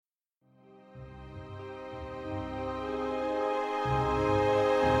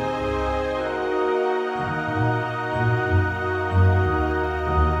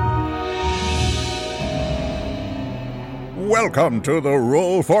Welcome to the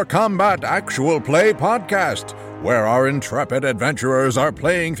Roll for Combat Actual Play podcast, where our intrepid adventurers are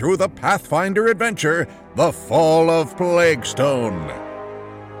playing through the Pathfinder adventure, The Fall of Plaguestone.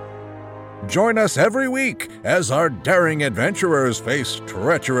 Join us every week as our daring adventurers face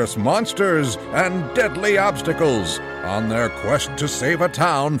treacherous monsters and deadly obstacles on their quest to save a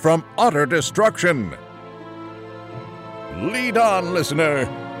town from utter destruction. Lead on, listener.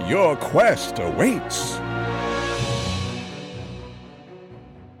 Your quest awaits.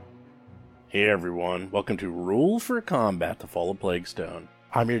 Hey everyone, welcome to Rule for Combat, The Fall of Plaguestone.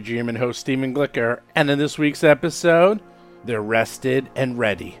 I'm your GM and host, Stephen Glicker, and in this week's episode, they're rested and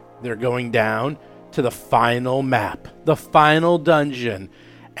ready. They're going down to the final map, the final dungeon,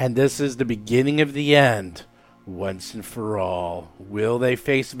 and this is the beginning of the end, once and for all. Will they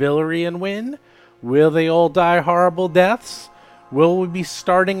face Villery and win? Will they all die horrible deaths? Will we be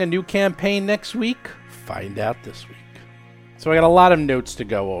starting a new campaign next week? Find out this week. So I got a lot of notes to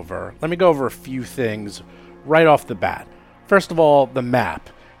go over. Let me go over a few things right off the bat. First of all, the map.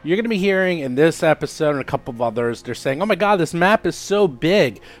 You're going to be hearing in this episode and a couple of others, they're saying, oh my god, this map is so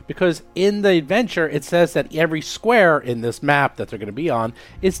big. Because in the adventure, it says that every square in this map that they're going to be on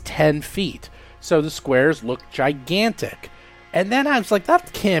is 10 feet. So the squares look gigantic. And then I was like,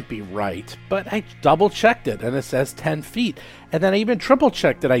 that can't be right. But I double checked it and it says 10 feet. And then I even triple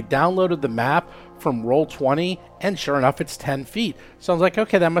checked it. I downloaded the map from Roll20 and sure enough it's 10 feet. So I was like,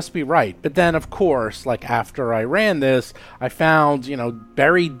 okay, that must be right. But then of course, like after I ran this, I found,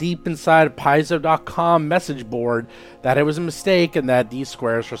 buried deep inside of Paizo.com message board that it was a mistake and that these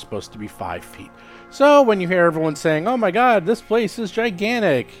squares were supposed to be 5 feet. So when you hear everyone saying, oh my god, this place is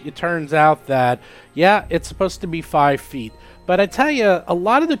gigantic, it turns out that, yeah, it's supposed to be 5 feet. But I tell you, a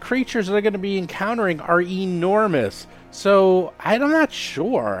lot of the creatures that are going to be encountering are enormous. So I'm not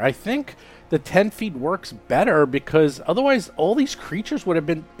sure. I think the 10 feet works better because otherwise all these creatures would have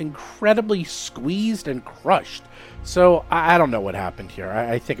been incredibly squeezed and crushed. So I don't know what happened here.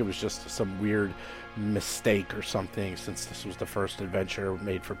 I think it was just some weird mistake or something since this was the first adventure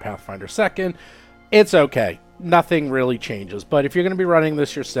made for Pathfinder 2nd. It's okay. Nothing really changes. But if you're going to be running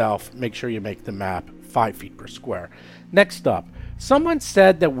this yourself, make sure you make the map 5 feet per square. Next up, someone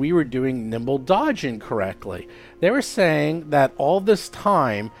said that we were doing nimble dodge incorrectly. They were saying that all this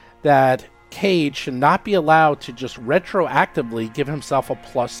time that Cage should not be allowed to just retroactively give himself a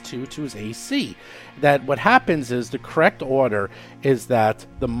 +2 to his AC. That what happens is the correct order is that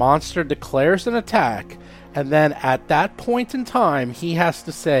the monster declares an attack, and then at that point in time, he has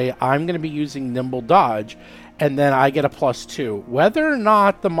to say, I'm going to be using nimble dodge, and then I get a +2, whether or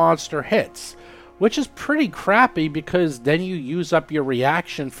not the monster hits, which is pretty crappy because then you use up your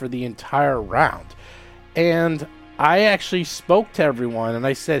reaction for the entire round. And I actually spoke to everyone and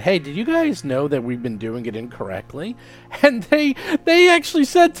I said, hey, did you guys know that we've been doing it incorrectly? And they actually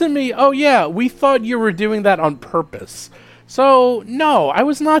said to me, oh yeah, we thought you were doing that on purpose. So no, I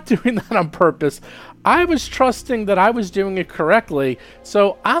was not doing that on purpose. I was trusting that I was doing it correctly.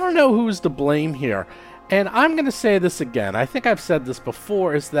 So I don't know who's to blame here. And I'm going to say this again. I think I've said this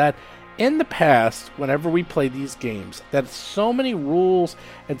before, is that in the past, whenever we play these games, that's so many rules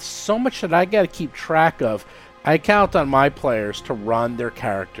and so much that I got to keep track of. I count on my players to run their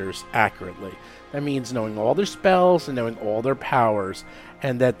characters accurately. That means knowing all their spells and knowing all their powers,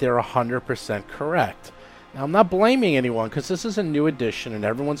 and that they're 100% correct. Now, I'm not blaming anyone, because this is a new edition, and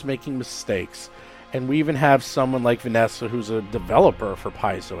everyone's making mistakes. And we even have someone like Vanessa, who's a developer for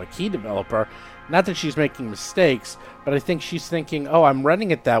Paizo, a key developer. Not that she's making mistakes, but I think she's thinking, oh, I'm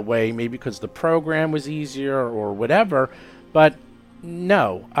running it that way, maybe because the program was easier or whatever, but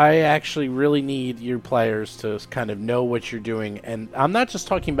no, I actually really need your players to kind of know what you're doing. And I'm not just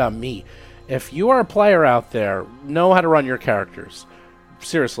talking about me. If you are a player out there, know how to run your characters.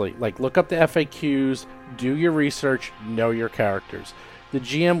 Seriously, look up the FAQs, do your research, know your characters. The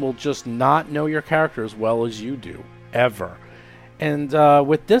GM will just not know your character as well as you do, ever. And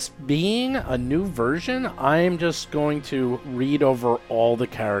with this being a new version, I'm just going to read over all the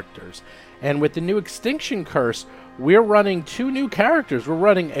characters. And with the new Extinction Curse, we're running 2 new characters. We're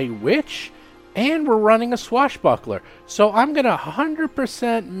running a witch and we're running a swashbuckler. So I'm going to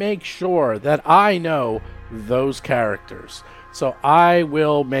 100% make sure that I know those characters. So I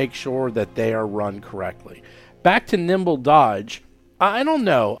will make sure that they are run correctly. Back to nimble dodge. I don't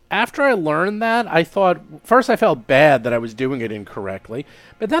know. After I learned that, I thought, first I felt bad that I was doing it incorrectly,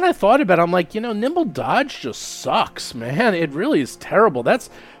 but then I thought about it, I'm like, nimble dodge just sucks, man. It really is terrible. That's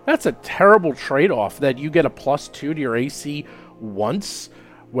a terrible trade-off that you get a +2 to your AC once,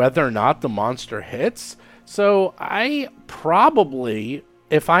 whether or not the monster hits. So I probably,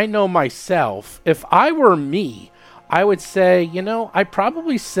 if I know myself, if I were me, I would say, I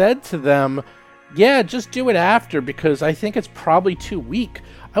probably said to them, yeah, just do it after, because I think it's probably too weak.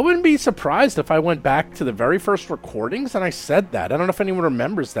 I wouldn't be surprised if I went back to the very first recordings and I said that. I don't know if anyone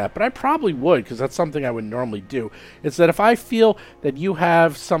remembers that, but I probably would, because that's something I would normally do. Is that if I feel that you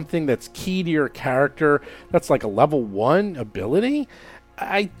have something that's key to your character, that's like a level 1 ability,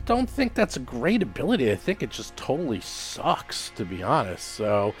 I don't think that's a great ability. I think it just totally sucks, to be honest.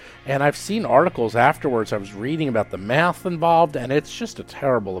 So, and I've seen articles afterwards. I was reading about the math involved, and it's just a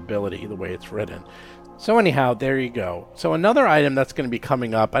terrible ability the way it's written. So anyhow, there you go. So another item that's going to be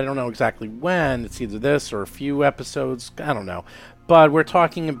coming up, I don't know exactly when. It's either this or a few episodes. I don't know. But we're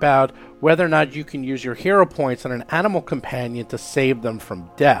talking about whether or not you can use your hero points on an animal companion to save them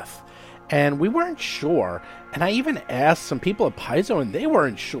from death. And we weren't sure. And I even asked some people at Paizo, and they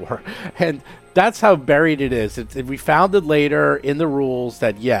weren't sure. And that's how buried it is. We found it later in the rules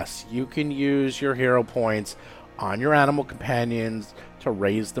that, yes, you can use your hero points on your animal companions to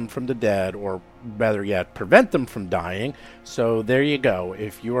raise them from the dead, or better yet, prevent them from dying. So there you go.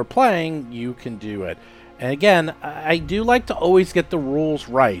 If you are playing, you can do it. And again, I do like to always get the rules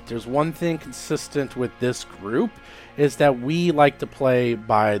right. There's one thing consistent with this group, is that we like to play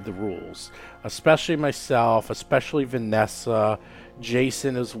by the rules. Especially myself, especially Vanessa,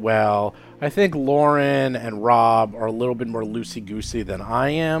 Jason as well. I think Lauren and Rob are a little bit more loosey-goosey than I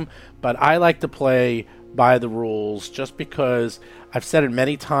am, but I like to play by the rules just because I've said it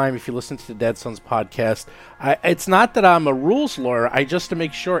many times. If you listen to the Dead Sons podcast, it's not that I'm a rules lawyer. I just to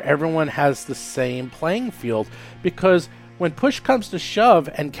make sure everyone has the same playing field, because when push comes to shove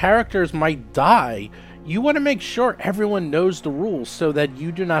and characters might die, you want to make sure everyone knows the rules so that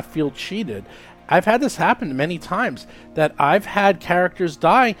you do not feel cheated. I've had this happen many times, that I've had characters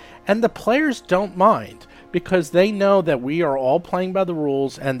die and the players don't mind, because they know that we are all playing by the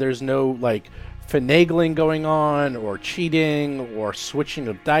rules and there's no finagling going on or cheating or switching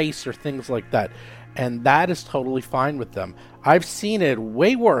of dice or things like that. And that is totally fine with them. I've seen it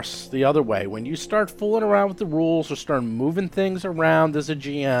way worse the other way. When you start fooling around with the rules or start moving things around as a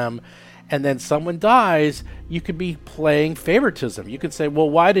GM, and then someone dies, you could be playing favoritism. You could say, well,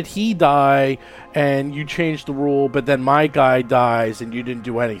 why did he die and you changed the rule, but then my guy dies and you didn't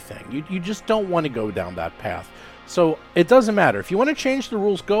do anything. You just don't want to go down that path. So it doesn't matter. If you want to change the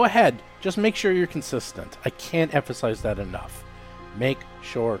rules, go ahead. Just make sure you're consistent. I can't emphasize that enough. Make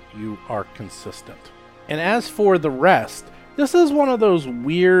sure you are consistent. And as for the rest, this is one of those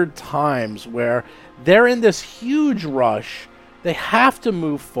weird times where they're in this huge rush. They have to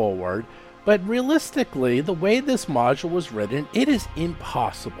move forward. But realistically, the way this module was written, it is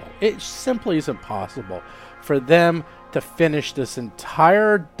impossible. It simply is impossible for them to finish this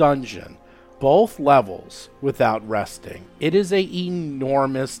entire dungeon, both levels, without resting. It is an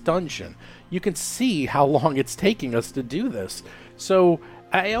enormous dungeon. You can see how long it's taking us to do this. So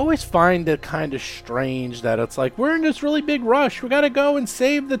I always find it kind of strange that it's like, we're in this really big rush. We got to go and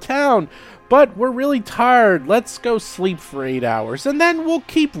save the town. But we're really tired. Let's go sleep for 8 hours, and then we'll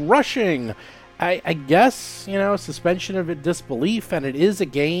keep rushing. I guess, suspension of disbelief, and it is a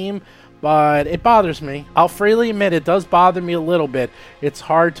game, but it bothers me. I'll freely admit it does bother me a little bit. It's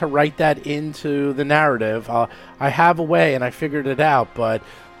hard to write that into the narrative. I have a way, and I figured it out, but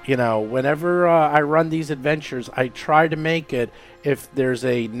whenever I run these adventures, I try to make it, if there's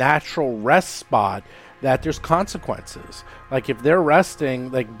a natural rest spot, that there's consequences. Like if they're resting,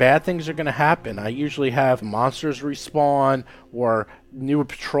 bad things are going to happen. I usually have monsters respawn, or new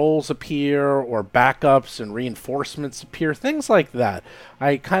patrols appear, or backups and reinforcements appear, things like that.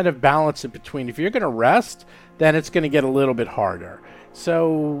 I kind of balance it between, if you're going to rest, then it's going to get a little bit harder.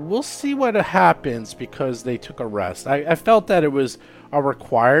 So we'll see what happens, because they took a rest. I felt that it was a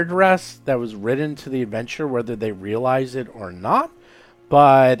required rest that was written to the adventure, whether they realize it or not.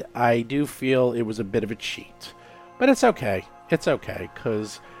 But I do feel it was a bit of a cheat. But it's okay. It's okay,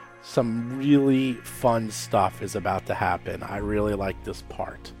 because some really fun stuff is about to happen. I really like this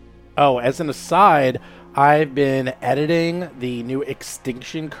part. Oh, as an aside, I've been editing the new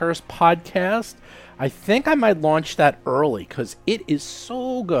Extinction Curse podcast. I think I might launch that early, because it is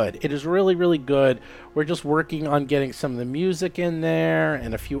so good. It is really, really good. We're just working on getting some of the music in there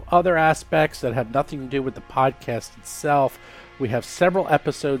and a few other aspects that have nothing to do with the podcast itself. We have several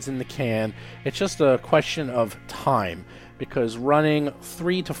episodes in the can. It's just a question of time, because running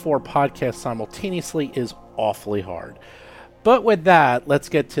 3 to 4 podcasts simultaneously is awfully hard. But with that, let's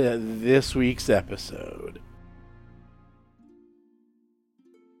get to this week's episode.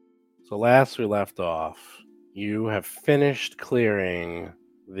 So last we left off, you have finished clearing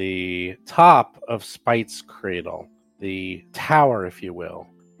the top of Spite's Cradle, the tower, if you will,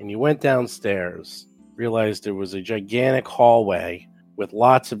 and you went downstairs. realized it was a gigantic hallway with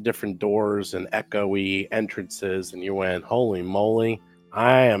lots of different doors and echoey entrances, and you went, holy moly,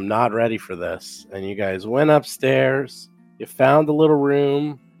 I am not ready for this. And you guys went upstairs, you found a little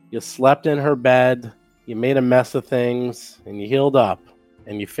room, you slept in her bed, you made a mess of things, and you healed up,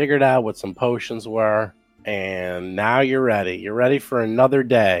 and you figured out what some potions were, and now you're ready. You're ready for another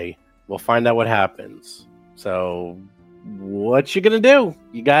day. We'll find out what happens. So, what you gonna do?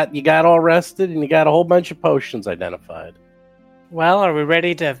 You got all rested, and you got a whole bunch of potions identified. Well, are we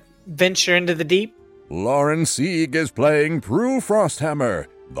ready to venture into the deep? Lauren Sieg is playing Prue Frosthammer,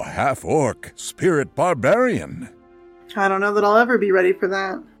 the half-orc spirit barbarian. I don't know that I'll ever be ready for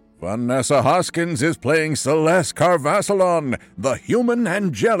that. Vanessa Hoskins is playing Celeste Carvassalon, the human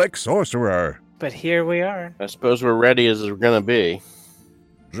angelic sorcerer. But here we are. I suppose we're ready as we're going to be.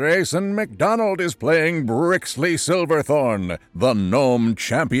 Jason McDonald is playing Brixley Silverthorn, the gnome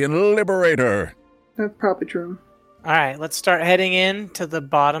champion liberator. That's probably true. All right, let's start heading in to the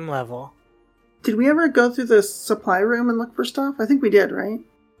bottom level. Did we ever go through the supply room and look for stuff? I think we did, right?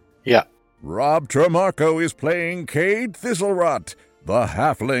 Yeah. Rob Tremarco is playing Cade Thistlerot, the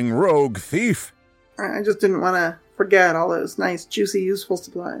halfling rogue thief. I just didn't want to forget all those nice, juicy, useful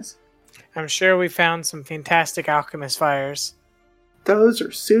supplies. I'm sure we found some fantastic alchemist fires. Those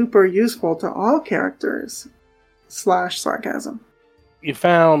are super useful to all characters. / sarcasm. You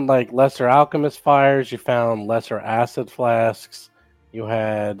found like lesser alchemist fires, you found lesser acid flasks, you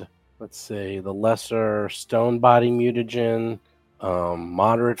had, let's see, the lesser stone body mutagen,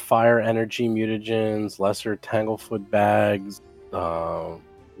 moderate fire energy mutagens, lesser tanglefoot bags,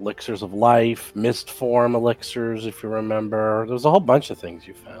 elixirs of life, mist form elixirs, if you remember. There was a whole bunch of things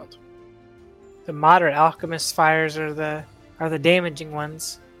you found. The moderate alchemist fires are the damaging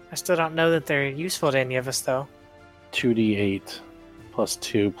ones. I still don't know that they're useful to any of us, though. 2d8 plus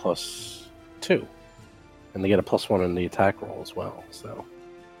 2 plus 2. And they get a +1 in the attack roll as well. So,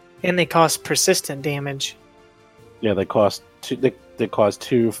 and they cause persistent damage. Yeah, they cause 2. They cause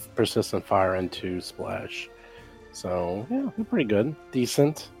 2 persistent fire and 2 splash. So yeah, they're pretty good,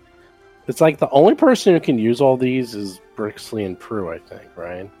 decent. It's like the only person who can use all these is Brixley and Prue, I think,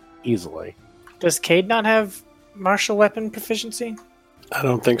 right? Easily. Does Cade not have martial weapon proficiency? I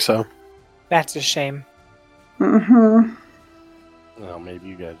don't think so. That's a shame. Mm-hmm. Well, maybe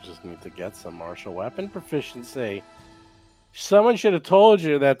you guys just need to get some martial weapon proficiency. Someone should have told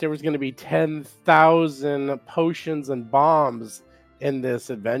you that there was going to be 10,000 potions and bombs in this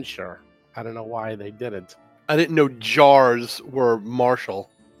adventure. I don't know why they didn't. I didn't know jars were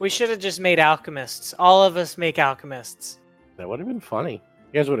martial. We should have just made alchemists. All of us make alchemists. That would have been funny.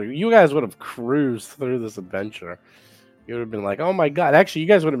 You guys would have cruised through this adventure. You would have been like, oh my god. Actually, you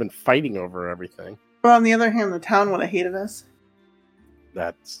guys would have been fighting over everything. But on the other hand, the town would have hated us.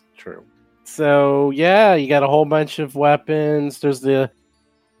 That's true. So, yeah, you got a whole bunch of weapons. There's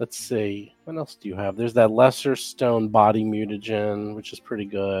let's see, what else do you have? There's that lesser stone body mutagen, which is pretty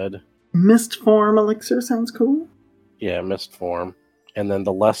good. Mist form elixir sounds cool. Yeah, mist form. And then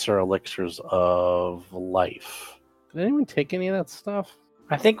the lesser elixirs of life. Did anyone take any of that stuff?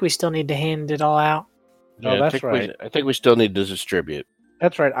 I think we still need to hand it all out. Oh, that's right. I think we still need to distribute.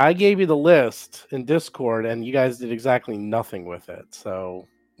 That's right. I gave you the list in Discord, and you guys did exactly nothing with it. So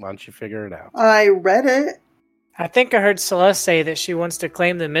why don't you figure it out? I read it. I think I heard Celeste say that she wants to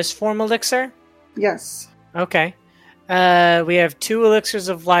claim the Mistform elixir. Yes. Okay. We have 2 elixirs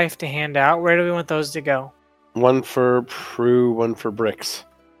of life to hand out. Where do we want those to go? 1 for Prue, 1 for Brix.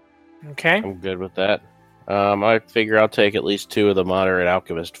 Okay. I'm good with that. I figure I'll take at least 2 of the moderate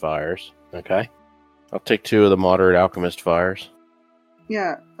alchemist fires. Okay. I'll take 2 of the moderate alchemist fires.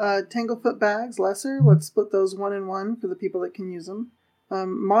 Yeah. Tanglefoot bags, lesser. Let's split those 1 and 1 for the people that can use them.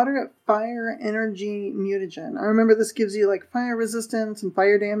 Moderate fire energy mutagen. I remember this gives you like fire resistance and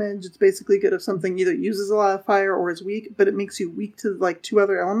fire damage. It's basically good if something either uses a lot of fire or is weak, but it makes you weak to like 2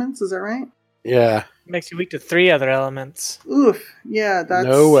 other elements. Is that right? Yeah. It makes you weak to 3 other elements. Oof. Yeah, that's...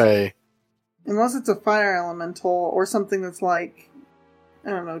 No way. Unless it's a fire elemental or something that's like, I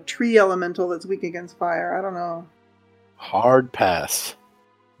don't know, tree elemental that's weak against fire. I don't know. Hard pass.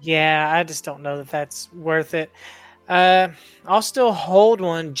 Yeah, I just don't know that that's worth it. I'll still hold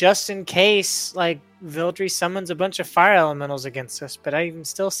one just in case, like, Vildry summons a bunch of fire elementals against us, but I even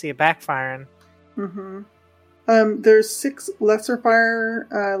still see it backfiring. Mm-hmm. There's 6 lesser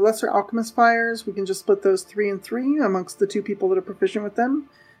alchemist fires. We can just split those 3 and 3 amongst the 2 people that are proficient with them.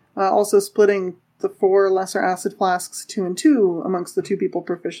 Also splitting the 4 lesser acid flasks 2 and 2 amongst the 2 people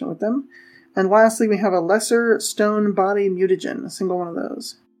proficient with them. And lastly, we have a lesser stone body mutagen, a single one of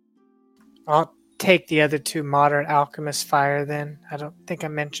those. I'll take the other 2 moderate alchemist fire then. I don't think I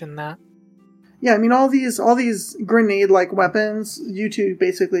mentioned that. Yeah, I mean, all these grenade-like weapons, you two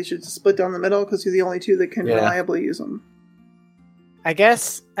basically should split down the middle because you're the only two that can reliably use them. I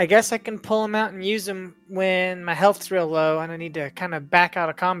guess I can pull them out and use them when my health's real low and I need to kind of back out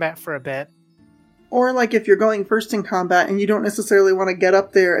of combat for a bit. Or like if you're going first in combat and you don't necessarily want to get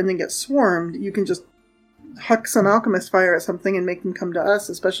up there and then get swarmed, you can just huck some alchemist fire at something and make them come to us,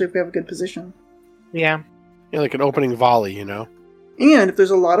 especially if we have a good position. Yeah. Yeah, like an opening volley, you know? And if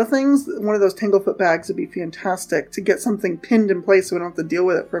there's a lot of things, one of those Tanglefoot bags would be fantastic to get something pinned in place so we don't have to deal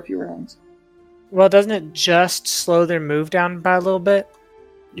with it for a few rounds. Well, doesn't it just slow their move down by a little bit?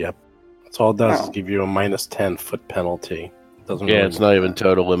 Yep. That's all it does is give you a minus 10 foot penalty. It doesn't it's not even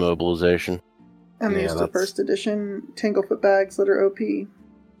total immobilization. And these are the first edition Tanglefoot bags that are OP.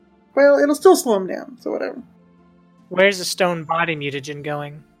 Well, it'll still slow them down, so whatever. Where's the stone body mutagen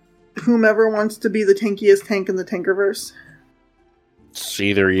going? Whomever wants to be the tankiest tank in the Tankerverse. It's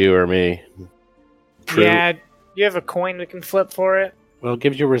either you or me. Yeah, you have a coin we can flip for it? Well, it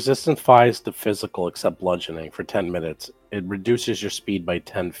gives you resistant 5s to physical except bludgeoning for 10 minutes. It reduces your speed by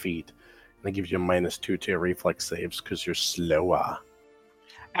 10 feet. And it gives you a minus 2 to your reflex saves because you're slower.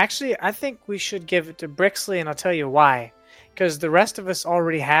 Actually, I think we should give it to Brixley, and I'll tell you why. Because the rest of us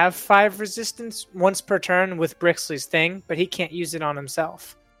already have 5 resistance once per turn with Brixley's thing, but he can't use it on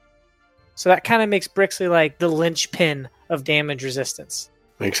himself. So that kind of makes Brixley like the linchpin of damage resistance.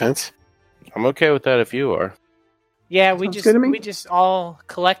 Makes sense. I'm okay with that if you are. Yeah, Sounds good to me. we just all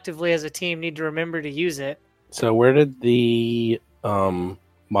collectively as a team need to remember to use it. So where did the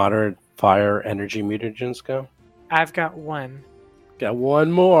moderate fire energy mutagens go? I've got one. Got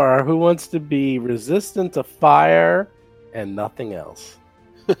one more. Who wants to be resistant to fire and nothing else?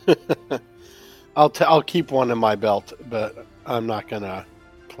 I'll keep one in my belt, but I'm not gonna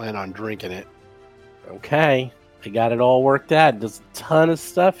plan on drinking it. Okay. I got it all worked out. There's a ton of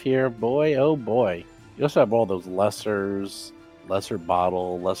stuff here. Boy, oh boy. You also have all those lessers, lesser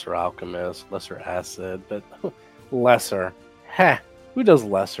bottle, lesser alchemist, lesser acid, but lesser. Heh. Who does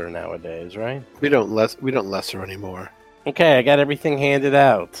lesser nowadays, right? We don't lesser anymore. Okay, I got everything handed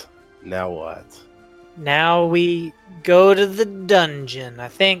out. Now what? Now we go to the dungeon, I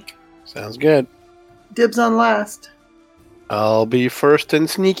think. Sounds good. Dibs on last. I'll be first and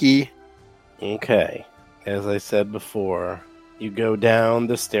sneaky. Okay. As I said before, you go down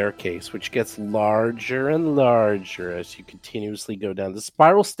the staircase, which gets larger and larger as you continuously go down the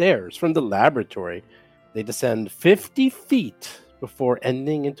spiral stairs from the laboratory. They descend 50 feet before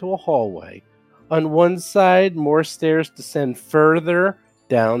ending into a hallway. On one side, more stairs descend further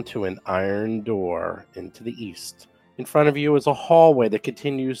down to an iron door into the east. In front of you is a hallway that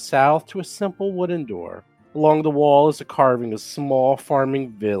continues south to a simple wooden door. Along the wall is a carving of a small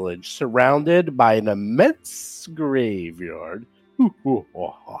farming village surrounded by an immense graveyard. So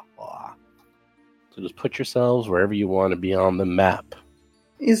just put yourselves wherever you want to be on the map.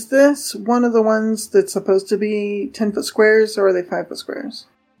 Is this one of the ones that's supposed to be 10-foot squares, or are they 5-foot squares?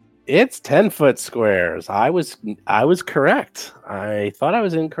 It's 10-foot squares. I was correct. I thought I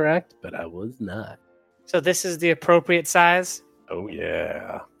was incorrect, but I was not. So this is the appropriate size? Oh,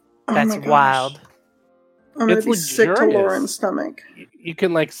 yeah. That's my gosh. wild. I'm going It's to be sick to luxurious. Lauren's stomach. You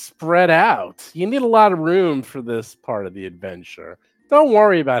can, spread out. You need a lot of room for this part of the adventure. Don't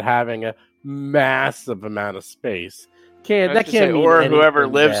worry about having a massive amount of space. That can't mean or whoever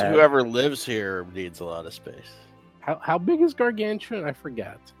anything lives bad. whoever lives here needs a lot of space. How big is Gargantuan? I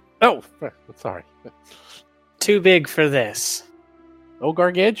forget. Oh, sorry. Too big for this. Oh,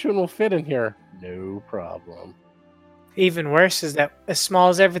 Gargantuan will fit in here. No problem. Even worse is that as small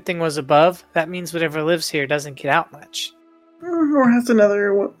as everything was above, that means whatever lives here doesn't get out much. Or has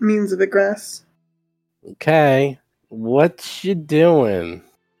another means of egress. Okay. What you doing?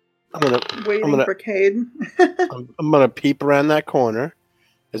 Waiting for Cade. I'm gonna peep around that corner.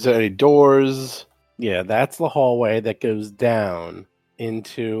 Is there any doors? Yeah, that's the hallway that goes down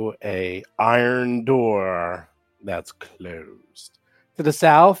into a iron door that's closed. To the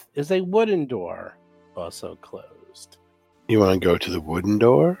south is a wooden door, also closed. You want to go to the wooden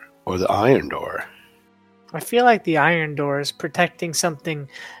door or the iron door? I feel like the iron door is protecting something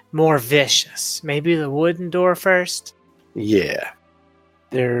more vicious. Maybe the wooden door first? Yeah.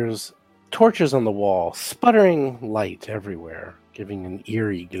 There's torches on the wall, sputtering light everywhere, giving an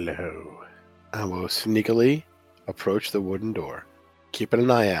eerie glow. I will sneakily approach the wooden door, keeping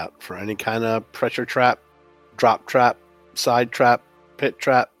an eye out for any kind of pressure trap, drop trap, side trap, pit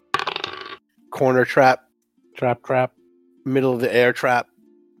trap, corner trap, Trap. middle of the air trap.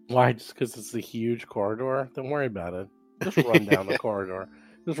 Why? Just because it's a huge corridor? Don't worry about it. Just run down the corridor.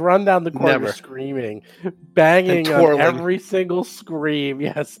 Just run down the corridor Never. screaming, banging And on twirling. every single scream.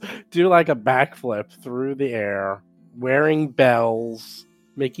 Yes, do like a backflip through the air, wearing bells,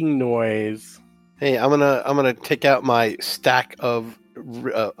 making noise. Hey, I'm gonna take out my stack of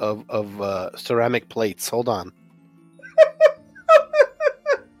ceramic plates. Hold on.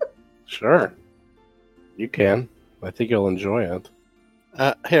 Sure, you can. I think you'll enjoy it.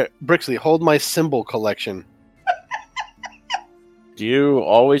 Here, Brixley, hold my symbol collection. Do you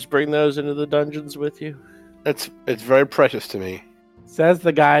always bring those into the dungeons with you? It's very precious to me. Says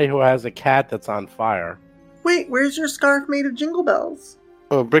the guy who has a cat that's on fire. Wait, where's your scarf made of jingle bells?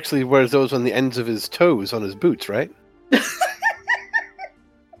 Oh, Brixley wears those on the ends of his toes on his boots, right?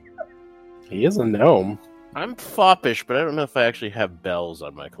 He is a gnome. I'm foppish, but I don't know if I actually have bells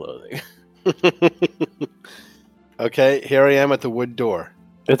on my clothing. Okay, here I am at the wood door.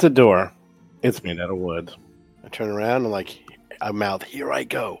 It's a door. It's made out of wood. I turn around and I mouth, "Here I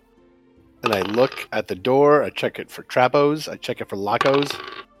go." And I look at the door. I check it for trapos. I check it for lockos.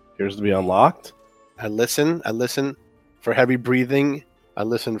 Appears to be unlocked. I listen for heavy breathing. I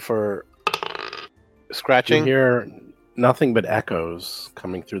listen for You scratching. hear nothing but echoes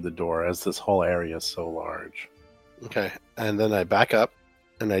coming through the door as this whole area is so large. Okay, and then I back up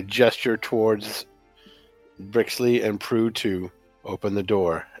and I gesture towards Brixley and Prue to open the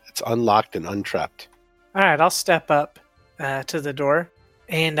door. It's unlocked and untrapped. All right, I'll step up to the door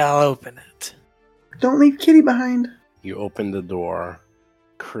and I'll open it. Don't leave Kitty behind. You open the door,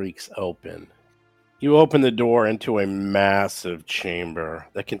 creaks open. You open the door into a massive chamber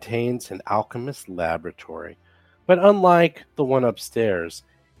that contains an alchemist laboratory. But unlike the one upstairs,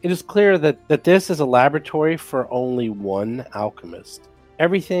 it is clear that this is a laboratory for only one alchemist.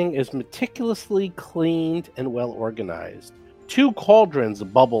 Everything is meticulously cleaned and well organized. 2 cauldrons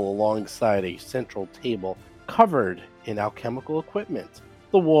bubble alongside a central table covered in alchemical equipment.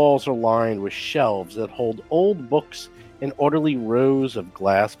 The walls are lined with shelves that hold old books and orderly rows of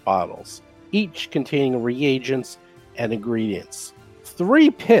glass bottles, each containing reagents and ingredients. 3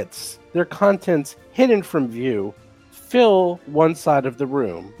 pits, their contents hidden from view, fill one side of the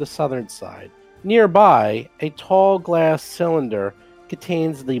room, the southern side. Nearby, a tall glass cylinder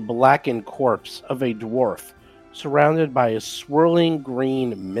contains the blackened corpse of a dwarf, surrounded by a swirling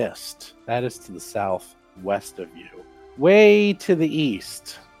green mist. That is to the southwest of you. Way to the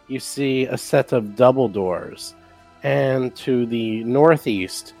east, you see a set of double doors, and to the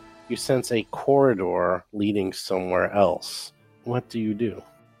northeast, you sense a corridor leading somewhere else. What do you do?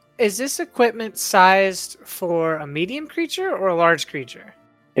 Is this equipment sized for a medium creature or a large creature?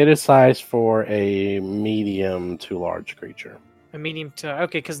 It is sized for a medium to large creature. A medium to...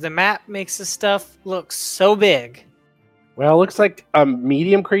 Okay, because the map makes this stuff look so big. Well, it looks like a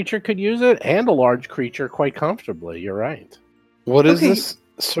medium creature could use it, and a large creature quite comfortably. You're right. What is Okay. this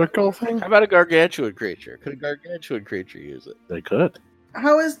circle thing? How about a gargantuan creature? Could a gargantuan creature use it? They could.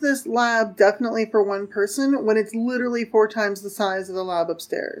 How is this lab definitely for one person when it's literally 4 times the size of the lab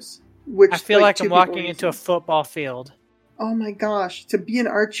upstairs? Which I feel like 2 I'm people walking are into a using. football field. Oh my gosh, to be an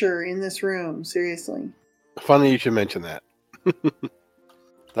archer in this room, seriously. Funny you should mention that.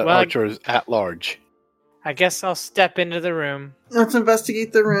 That Well, archer is at large. I guess I'll step into the room. Let's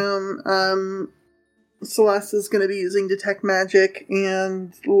investigate the room. Celeste is going to be using detect magic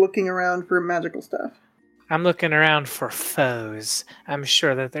and looking around for magical stuff. I'm looking around for foes. I'm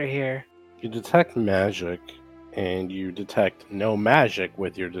sure that they're here. You detect magic, and you detect no magic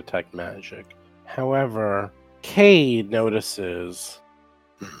with your detect magic. However, Cade notices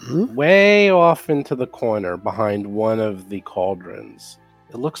Mhm. way off into the corner behind one of the cauldrons.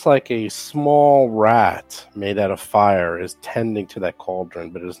 It looks like a small rat made out of fire is tending to that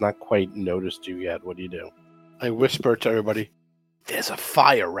cauldron, but it has not quite noticed you yet. What do you do? I whisper to everybody, "There's a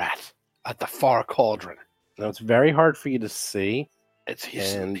fire rat at the far cauldron. Now, it's very hard for you to see.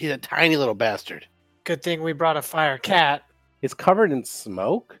 He's And- a tiny little bastard." Good thing we brought a fire cat. It's covered in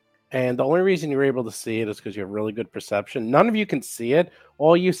smoke, and the only reason you're able to see it is because you have really good perception. None of you can see it.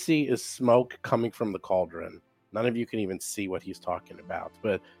 All you see is smoke coming from the cauldron. None of you can even see what he's talking about.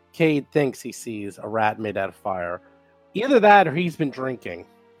 But Cade thinks he sees a rat made out of fire. Either that or he's been drinking.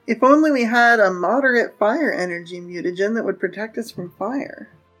 If only we had a moderate fire energy mutagen that would protect us from fire.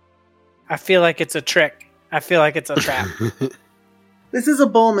 I feel like it's a trick. I feel like it's a trap. This is a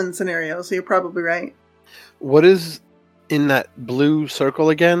Bowman scenario, so you're probably right. What is in that blue circle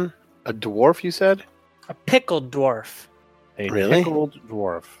again? A dwarf, you said? A pickled dwarf. A Really? pickled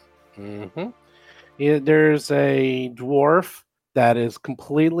dwarf. There's a dwarf that is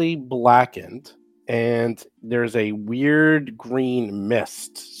completely blackened, and there's a weird green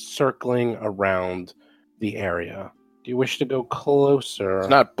mist circling around the area. Do you wish to go closer? It's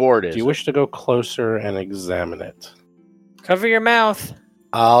not bored, is Do you it? wish to go closer and examine it? Cover your mouth.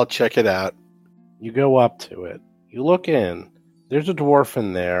 I'll check it out. You go up to it. You look in. There's a dwarf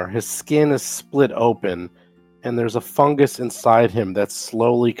in there. His skin is split open, and there's a fungus inside him that's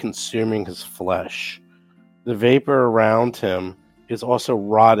slowly consuming his flesh. The vapor around him is also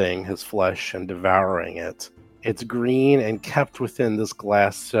rotting his flesh and devouring it. It's green and kept within this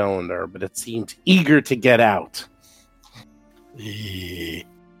glass cylinder, but it seems eager to get out. Eee.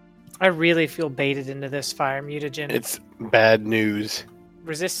 I really feel baited into this fire mutagen. It's bad news.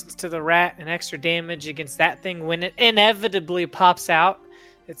 Resistance to the rat and extra damage against that thing when it inevitably pops out.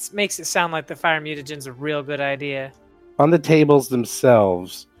 It makes it sound like the fire mutagen's a real good idea. On the tables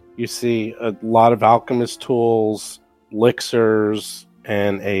themselves, you see a lot of alchemist tools, elixirs,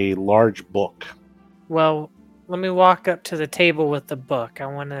 and a large book. Well, let me walk up to the table with the book. I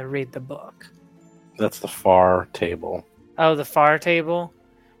want to read the book. That's the far table. Oh, the far table?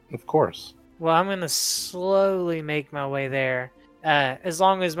 Of course. Well, I'm going to slowly make my way there. As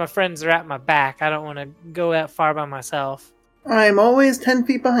long as my friends are at my back, I don't want to go that far by myself. I'm always 10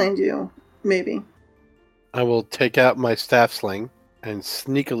 feet behind you. Maybe. I will take out my staff sling and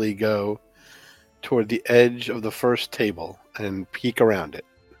sneakily go toward the edge of the first table and peek around it.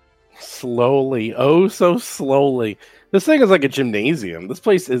 Slowly, oh so slowly. This thing is like a gymnasium. This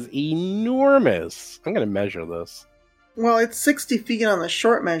place is enormous. I'm going to measure this. Well, it's 60 feet on the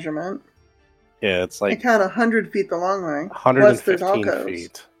short measurement. Yeah, it's I like count 100 feet the long way. Plus there's 115 alcoves.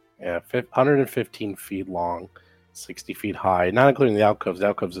 feet. Yeah, 115 feet long, 60 feet high. Not including the alcoves. The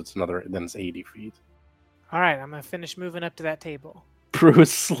alcoves, it's 80 feet. All right, I'm going to finish moving up to that table. Prue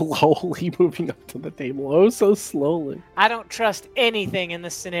is slowly moving up to the table. Oh, so slowly. I don't trust anything in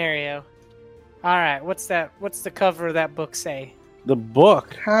this scenario. All right, what's the cover of that book say? The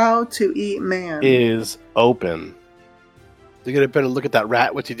book How to Eat Man. is open. You get a better look at that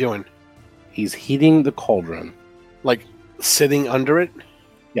rat. What's he doing? He's heating the cauldron. Like sitting under it?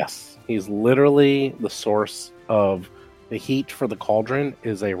 Yes, he's literally the source of the heat for the cauldron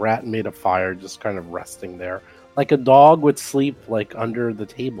is a rat made of fire just kind of resting there. Like a dog would sleep like under the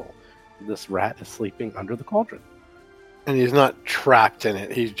table. This rat is sleeping under the cauldron. And he's not trapped in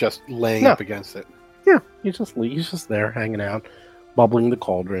it. He's just laying No. up against it. Yeah, he's just there hanging out, bubbling the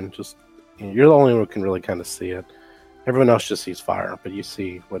cauldron. You're the only one who can really kind of see it. Everyone else just sees fire, but you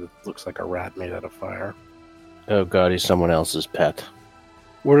see what it looks like a rat made out of fire. Oh god, he's someone else's pet.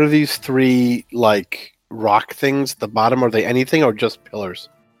 What are these three, like, rock things at the bottom? Are they anything or just pillars?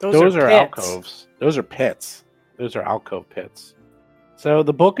 Those are pits. alcoves. Those are pits. Those are alcove pits. So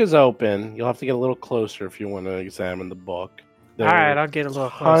the book is open. You'll have to get a little closer if you want to examine the book. All right, I'll get a little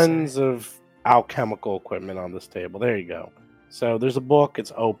closer. Tons of alchemical equipment on this table. There you go. So there's a book.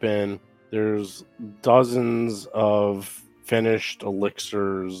 It's open. There's dozens of finished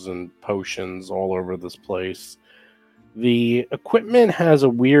elixirs and potions all over this place. The equipment has a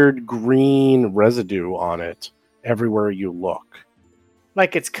weird green residue on it everywhere you look.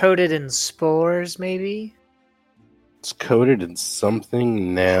 Like it's coated in spores, maybe? It's coated in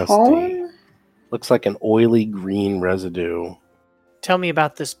something nasty. Pollen? Looks like an oily green residue. Tell me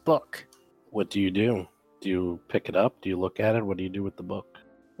about this book. What do you do? Do you pick it up? Do you look at it? What do you do with the book?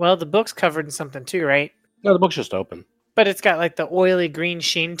 Well, the book's covered in something too, right? No, the book's just open. But it's got like the oily green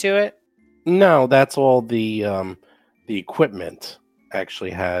sheen to it. No, that's all the equipment actually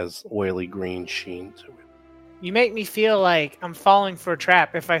has oily green sheen to it. You make me feel like I'm falling for a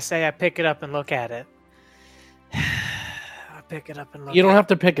trap if I say I pick it up and look at it. I pick it up and look You don't at have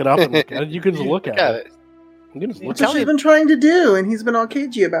to pick it up and look at it. You can just look at it. You can just look That's what at she's it. been trying to do, and he's been all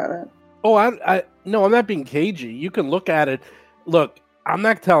cagey about it. Oh, no, I'm not being cagey. You can look at it. Look, I'm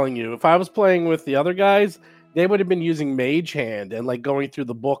not telling you. If I was playing with the other guys, they would have been using Mage Hand and like going through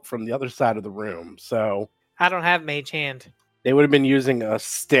the book from the other side of the room. So I don't have mage hand. they would have been using a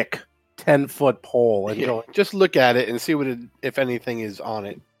stick, 10-foot pole, and Yeah, going. just look at it and see what if anything is on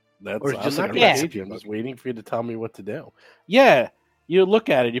it. That's or it's I'm just not like a being recipe cagey. I'm just waiting for you to tell me what to do. Yeah, you look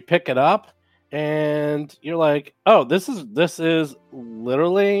at it, you pick it up, and you're like, "Oh, this is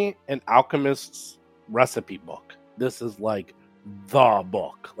literally an alchemist's recipe book. This is like the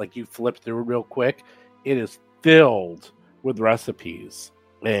book. Like you flip through real quick, it is filled with recipes,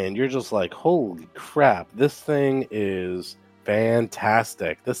 and you're just like, holy crap, this thing is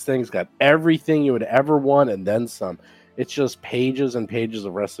fantastic. This thing's got everything you would ever want and then some. It's just pages and pages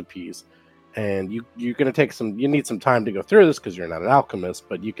of recipes, and you're gonna take you need some time to go through this because you're not an alchemist,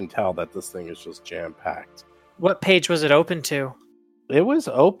 but you can tell that this thing is just jam packed. What page was it open to? It was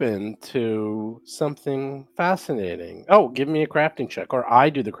open to something fascinating. Oh, give me a crafting check, or I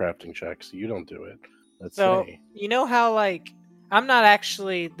do the crafting check, so you don't do it. Let's So see. you know how like I'm not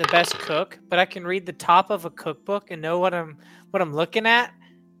actually the best cook, but I can read the top of a cookbook and know what I'm looking at.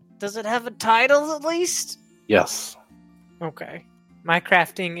 Does it have a title at least? Yes. Okay. My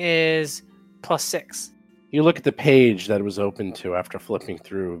crafting is +6. You look at the page that it was open to after flipping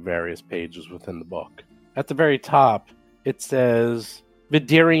through various pages within the book. At the very top, it says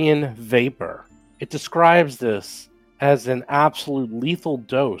Vidirian vapor. It describes this as an absolute lethal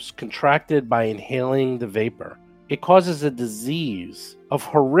dose contracted by inhaling the vapor. It causes a disease of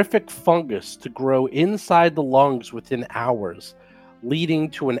horrific fungus to grow inside the lungs within hours, leading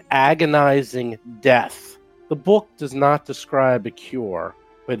to an agonizing death. The book does not describe a cure,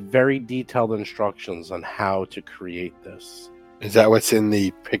 but very detailed instructions on how to create this. Is that what's in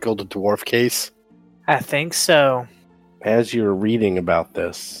the pickled dwarf case? I think so. As you're reading about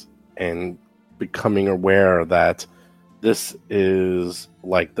this and becoming aware that this is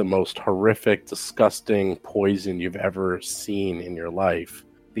like the most horrific, disgusting poison you've ever seen in your life,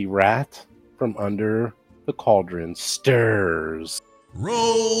 the rat from under the cauldron stirs.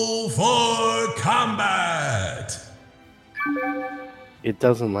 Roll for combat! It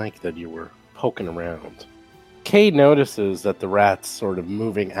doesn't like that you were poking around. Kay notices that the rat's sort of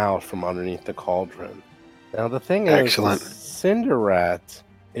moving out from underneath the cauldron. Now the thing is, Excellent. the cinder rat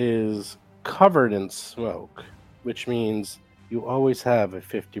is covered in smoke, which means you always have a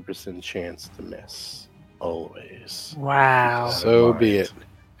 50% chance to miss. Always. Wow. So be it.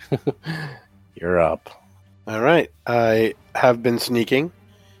 You're up. All right. I have been sneaking,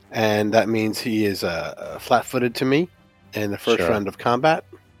 and that means he is flat-footed to me in the first Sure. round of combat.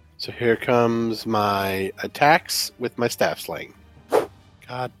 So here comes my attacks with my staff sling.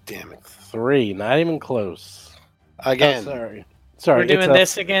 God damn it. 3, not even close. Again. Oh, sorry. We're doing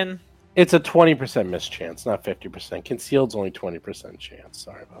this again. It's a 20% miss chance, not 50%. Concealed's only 20% chance.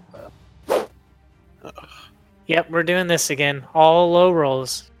 Sorry about that. Yep, we're doing this again. All low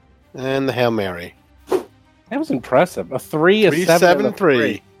rolls. And the Hail Mary. That was impressive. A 3, a 7, and a 3.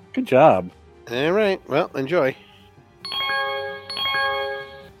 3. Good job. All right. Well, enjoy.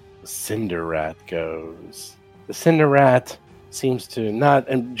 The Cinder Rat goes. The Cinder Rat seems to not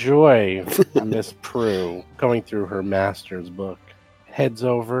enjoy Miss Prue going through her master's book. Heads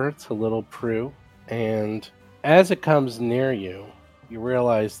over to little Prue, and as it comes near you, you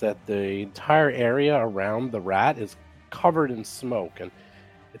realize that the entire area around the rat is covered in smoke, and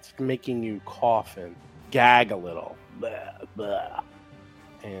it's making you cough and gag a little. Blah, blah.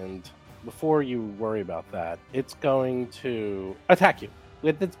 And before you worry about that, it's going to attack you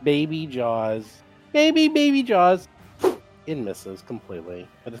with its baby jaws. Baby jaws. It misses completely,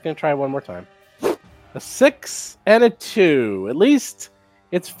 but it's going to try one more time. A 6 and a 2. At least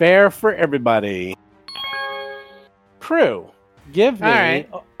it's fair for everybody. Prue, give me All right.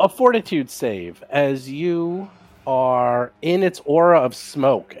 a fortitude save as you are in its aura of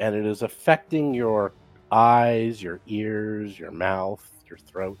smoke and it is affecting your eyes, your ears, your mouth, your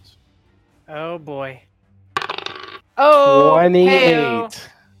throat. Oh boy. Oh, 28. hey-o.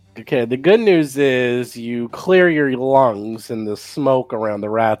 Okay, the good news is you clear your lungs and the smoke around the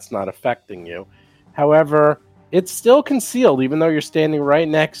rat's not affecting you. However, it's still concealed even though you're standing right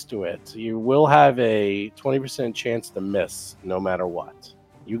next to it. You will have a 20% chance to miss no matter what.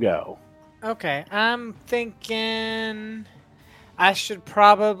 You go. Okay, I'm thinking I should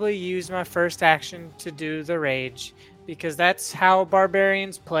probably use my first action to do the rage because that's how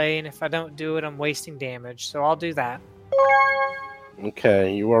barbarians play, and if I don't do it, I'm wasting damage. So I'll do that.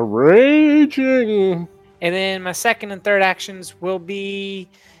 Okay, you are raging. And then my second and third actions will be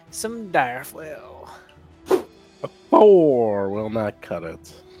some dire flail. A 4 will not cut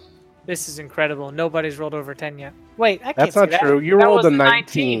it. This is incredible. Nobody's rolled over 10 yet. Wait, I can't That's see not that. true. You That rolled was a the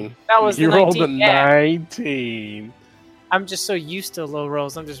 19. That was you the 19. rolled a yeah. 19. I'm just so used to low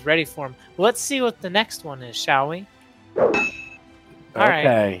rolls. I'm just ready for them. Let's see what the next one is, shall we? right.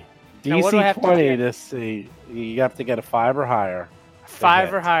 Okay. Now what do I have DC to 20 get? to see. You have to get a 5 or higher. 5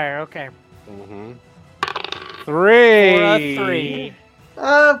 hit. or higher. Okay. Mm-hmm. 3. For a 3.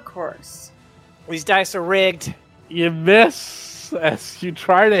 Of course. These dice are rigged. You miss as you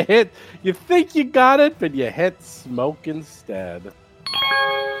try to hit. You think you got it, but you hit smoke instead.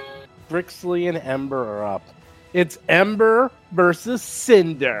 Brixley and Ember are up. It's Ember versus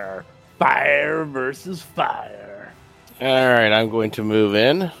Cinder. Fire versus fire. All right, I'm going to move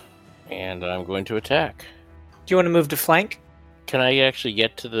in, and I'm going to attack. Do you want to move to flank? Can I actually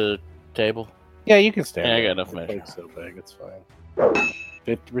get to the table? Yeah, you can stand. Yeah, I there. got enough The measure. plate's so big, it's fine.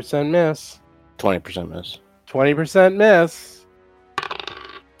 50% miss. 20% miss. 20% miss.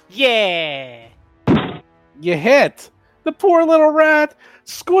 Yeah. You hit, The poor little rat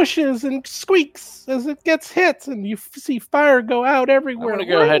squishes and squeaks as it gets hit, and you see fire go out I'm everywhere. going to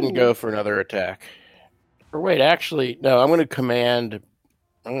go ahead and go for another attack. Or wait, actually, no. I'm going to command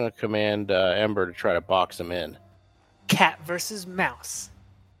Ember to try to box him in. Cat versus mouse.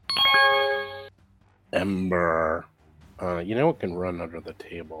 Ember. You know it can run under the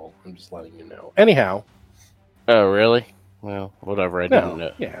table. I'm just letting you know. Anyhow. Oh, really? Well, whatever. I didn't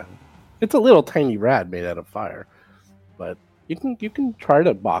know. Yeah. It's a little tiny rat made out of fire. But you can try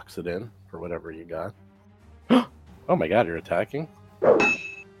to box it in for whatever you got. Oh my god, you're attacking?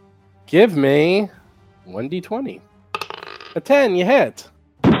 Give me 1d20. A 10, you hit.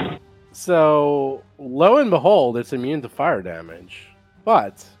 So, lo and behold, it's immune to fire damage.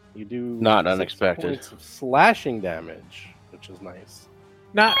 But you do Not 6 unexpected. points of slashing damage, which is nice.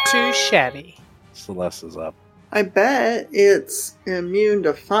 Not too shabby. Celeste is up. I bet it's immune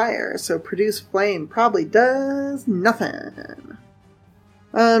to fire, so produce flame probably does nothing.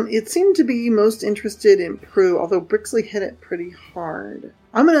 It seemed to be most interested in Prue, although Brixley hit it pretty hard.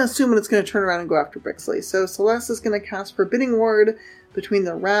 I'm going to assume it's going to turn around and go after Brixley. So Celeste is going to cast Forbidding Ward between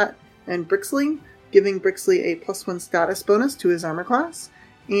the rat and Brixley, giving Brixley a +1 status bonus to his armor class.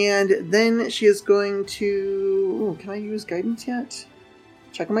 And then she is going to... Ooh, can I use guidance yet?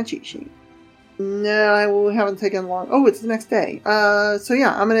 Checking my cheat sheet. No, I haven't taken long. Oh, it's the next day. So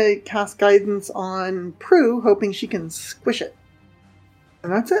yeah, I'm going to cast guidance on Prue, hoping she can squish it.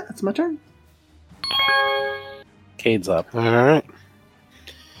 And that's it. That's my turn. Cade's up. All right.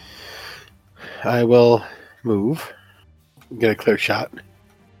 I will move, get a clear shot,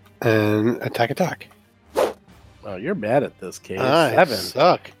 and attack. Oh, you're bad at this, Cade. I 7.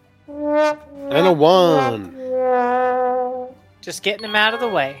 suck. And a 1. Just getting him out of the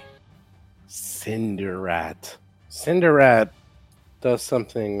way. Cinderrat. Cinderrat does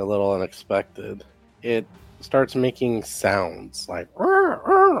something a little unexpected. It starts making sounds like,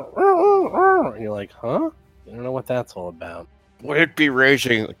 and you're like, huh? You don't know what that's all about. Would it be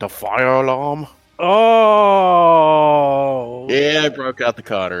raising the fire alarm? Oh! Yeah, I broke out the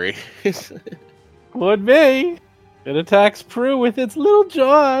cautery. Would be. It attacks Prue with its little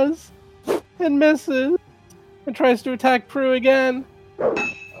jaws and misses and tries to attack Prue again.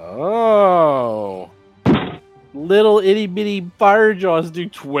 Oh. Little itty bitty fire jaws do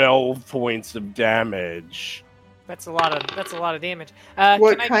 12 points of damage. That's a lot of damage.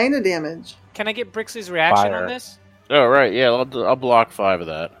 What kind of damage? Can I get Brixley's reaction Fire. on this? Oh, right, yeah, I'll block 5 of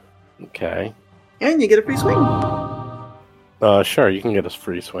that. Okay. And you get a free swing. Sure, you can get a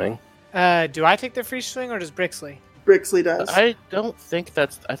free swing. Do I take the free swing or does Brixley? Brixley does. I don't think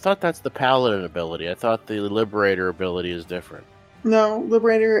I thought that's the Paladin ability. I thought the Liberator ability is different. No,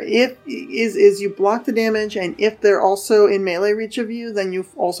 Liberator, if you block the damage, and if they're also in melee reach of you, then you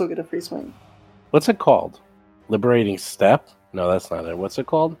also get a free swing. What's it called? Liberating Step? No, that's not it. What's it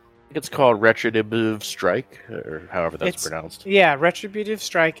called? I think it's called Retributive Strike, or however that's pronounced. Yeah, Retributive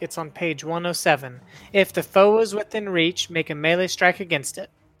Strike. It's on page 107. If the foe is within reach, make a melee strike against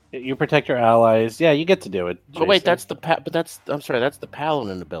it. You protect your allies. Yeah, you get to do it. Oh wait, Jason. that's the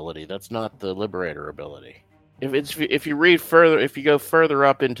Paladin ability. That's not the Liberator ability. If you read further, if you go further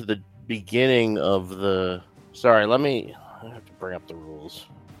up into the beginning of the... Sorry, I have to bring up the rules.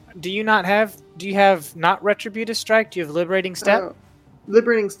 Do you have not Retributive Strike? Do you have Liberating Step?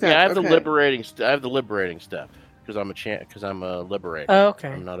 Liberating Step. Yeah, I have okay. the liberating step because I'm a liberator. Oh, okay.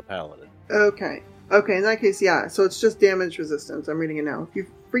 I'm not a paladin. Okay. Okay, in that case, yeah. So it's just damage resistance. I'm reading it now. If you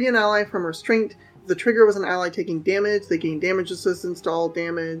free an ally from restraint, if the trigger was an ally taking damage, they gain damage resistance to all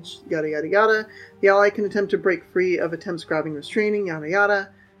damage, yada yada yada. The ally can attempt to break free of attempts grabbing, restraining, yada yada.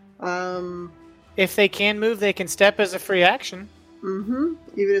 If they can move, they can step as a free action. Even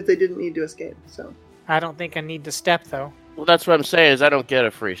if they didn't need to escape, so. I don't think I need to step, though. Well, that's what I'm saying is I don't get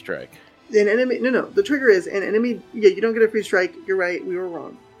a free strike. An enemy... No. The trigger is an enemy... Yeah, you don't get a free strike. You're right. We were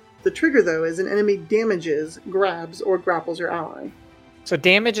wrong. The trigger, though, is an enemy damages, grabs, or grapples your ally. So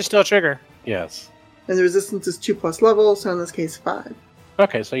damage is still trigger. Yes. And the resistance is 2+ level, so in this case, 5.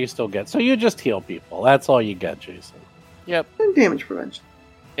 Okay, so you still get... So you just heal people. That's all you get, Jason. Yep. And damage prevention.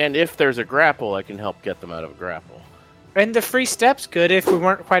 And if there's a grapple, I can help get them out of a grapple. And the free step's good if we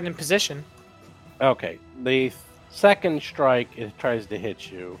weren't quite in position. Okay. The second strike, it tries to hit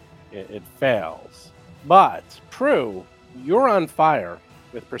you. It fails. But, Prue, you're on fire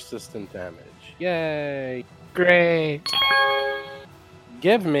with persistent damage. Yay! Great.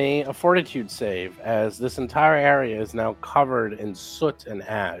 Give me a fortitude save, as this entire area is now covered in soot and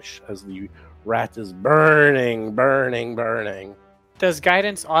ash, as the rat is burning. Does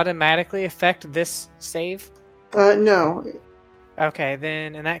guidance automatically affect this save? No. Okay,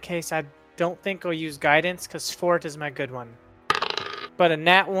 then in that case, I'd don't think I'll use guidance because fort is my good one. But a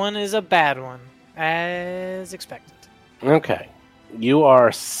nat 1 is a bad one, as expected. Okay. You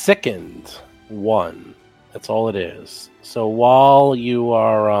are sickened 1. That's all it is. So while you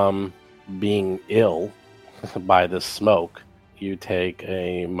are being ill by the smoke, you take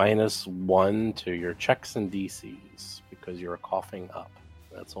a -1 to your checks and DCs because you're coughing up.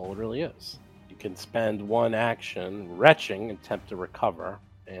 That's all it really is. You can spend 1 action retching and attempt to recover.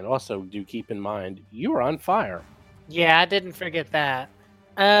 And also do keep in mind, you are on fire. Yeah, I didn't forget that.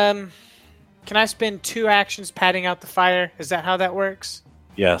 Can I spend 2 actions patting out the fire? Is that how that works?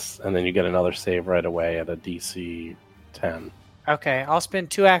 Yes, and then you get another save right away at a DC 10. Okay, I'll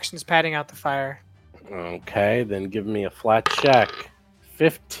spend 2 actions patting out the fire. Okay, then give me a flat check.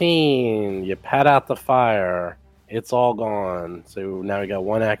 15. You pat out the fire. It's all gone. So now we got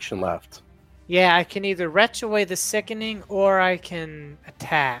 1 action left. Yeah, I can either retch away the sickening or I can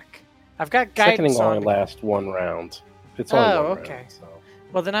attack. I've got guidance Sickening on. only lasts 1 round. It's only one okay. round, so.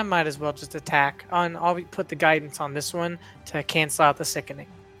 Well, then I might as well just attack. I'll put the guidance on this one to cancel out the sickening.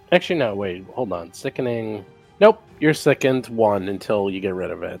 Actually, no, wait. Hold on. Sickening. Nope. You're sickened 1 until you get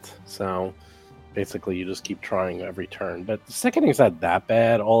rid of it. So basically, you just keep trying every turn. But the sickening's not that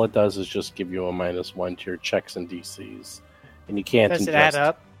bad. All it does is just give you a -1 to your checks and DCs. And you can't Does it ingest. add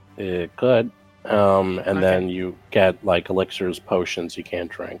up? It could. And Okay. then you get like elixirs, potions you can't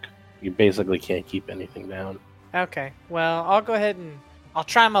drink. You basically can't keep anything down. Okay. Well, I'll go ahead and I'll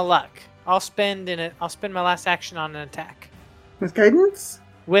try my luck. I'll spend my last action on an attack With guidance?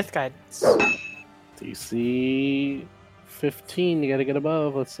 with guidance. DC 15, you gotta get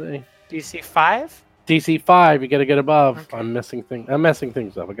above. Let's see. DC 5? DC 5, you gotta get above. Okay. I'm messing things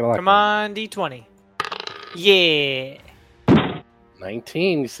up. I gotta Come on, D20. Yeah.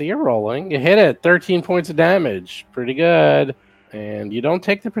 19. You see, you're rolling. You hit it. 13 points of damage. Pretty good. And you don't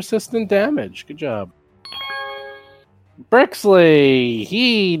take the persistent damage. Good job. Brixley,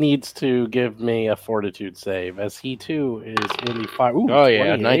 he needs to give me a fortitude save, as he too is in the fire. Ooh, Oh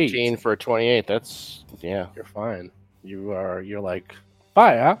yeah, 28. 19 for a 28. That's yeah. You're fine. You're like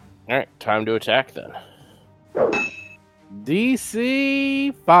fire. All right, time to attack then.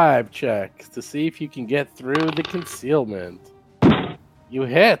 DC 5 check to see if you can get through the concealment. You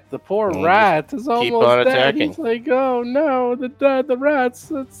hit. The poor Well, rat is keep almost on dead. attacking. He's like, oh no, the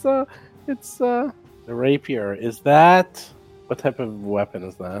rats. It's the rapier. Is that what type of weapon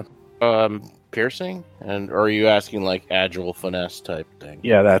is that? Piercing, or are you asking like agile finesse type thing?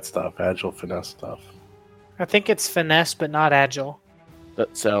 Yeah, that stuff. Agile finesse stuff. I think it's finesse, but not agile.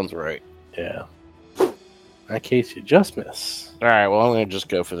 That sounds right. Yeah. In that case, you just miss. All right, well I'm gonna just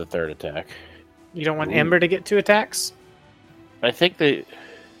go for the 3rd attack. You don't want Ooh. Ember to get 2 attacks? I think the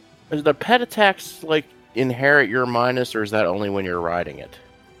pet attacks like inherit your minus, or is that only when you're riding it?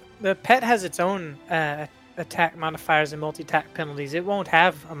 The pet has its own attack modifiers and multi-attack penalties. It won't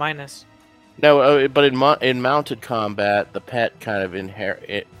have a minus. No, but in mounted combat, the pet kind of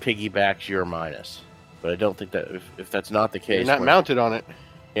piggybacks your minus. But I don't think that if that's not the case, You're not mounted on it.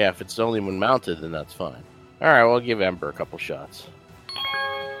 Yeah, if it's only when mounted, then that's fine. All right, well, I'll give Ember a couple shots.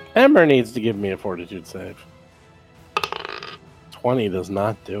 Ember needs to give me a fortitude save. 20 does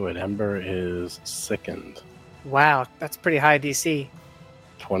not do it. Ember is sickened. Wow, that's pretty high DC.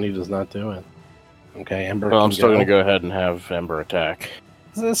 20 does not do it. Okay, Ember. Well, I'm can still going to go ahead and have Ember attack.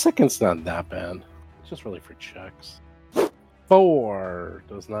 The sickened's not that bad. It's just really for checks. 4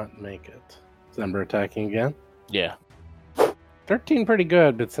 does not make it. Is Ember attacking again? Yeah. 13 pretty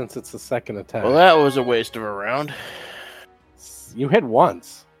good, but since it's the second attack, Well, that was a waste of a round. you hit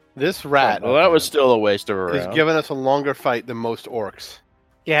once. This rat Well, that was still a waste of a is round. giving us a longer fight than most orcs.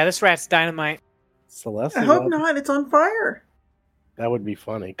 Yeah, this rat's dynamite. Celeste, I hope not. It's on fire. That would be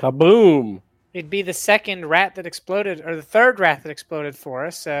funny. Kaboom! It'd be the second rat that exploded, or the third rat that exploded for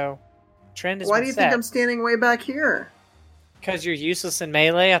us, so trend is Why do you think I'm standing way back here? Because you're useless in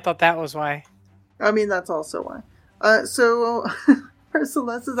melee? I thought that was why. I mean, that's also why. So, for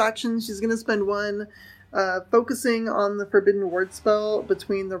Celeste's action, she's going to spend 1 focusing on the Forbidden Word spell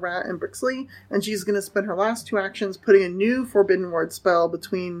between the rat and Brixley, and she's going to spend her last 2 actions putting a new Forbidden Word spell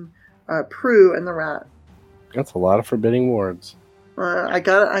between Prue and the rat. That's a lot of forbidding words. I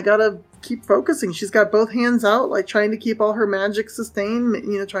gotta keep focusing. She's got both hands out, like trying to keep all her magic sustained,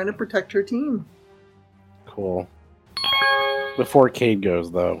 trying to protect her team. Cool. Before Cade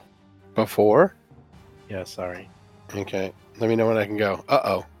goes, though. Before? Yeah, sorry. Okay. Let me know when I can go.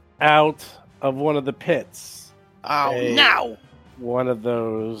 Uh-oh. Out of one of the pits. Oh, Hey. no! One of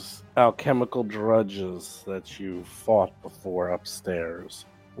those alchemical drudges that you fought before upstairs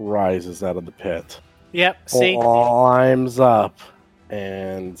rises out of the pit. Yep, see? Climbs up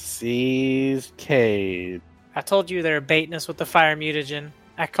and sees Cade. I told you they were baiting us with the fire mutagen.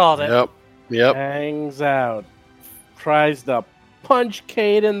 I called it. Yep. Hangs out. Tries to punch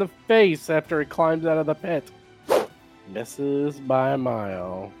Cade in the face after he climbs out of the pit. Misses by a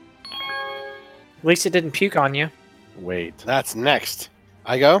mile. At least it didn't puke on you. Wait. That's next.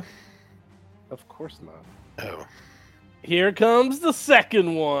 I go? Of course not. Oh. Here comes the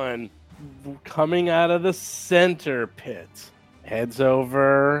second one. Coming out of the center pit. Heads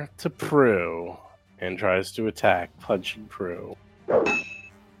over to Prue and tries to attack, punching Prue.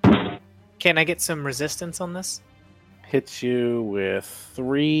 Can I get some resistance on this? Hits you with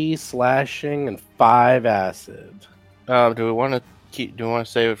 3 slashing and 5 acid. Do we want to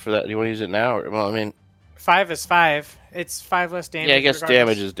save it for that? Do you want to use it now? Well, I mean, 5 is 5. It's 5 less damage. yeah, I guess regardless.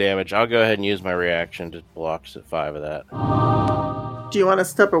 damage is damage. I'll go ahead and use my reaction to block 5 of that. Do you want to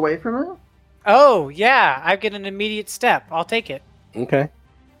step away from it? Oh, yeah. I get an immediate step. I'll take it. Okay.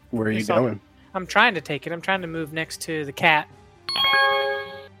 Where are you Yes, I'll- going? I'm trying to take it. I'm trying to move next to the cat.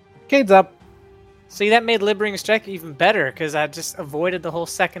 Cade's up. See, that made Liberating Strike even better because I just avoided the whole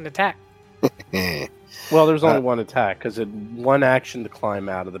second attack. Well, there's only one attack because it one action to climb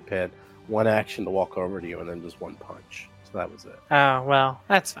out of the pit, one action to walk over to you, and then just one punch. So that was it. Oh, well,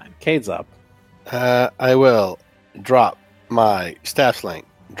 that's fine. Cade's up. I will drop my staff sling,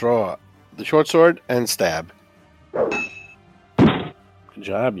 draw the short sword, and stab. Good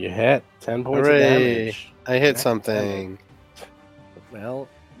job. You hit. 10 points of Hooray. damage. I hit something. Well,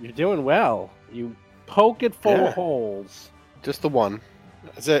 you're doing well. You poke it full Yeah. of holes. Just the one.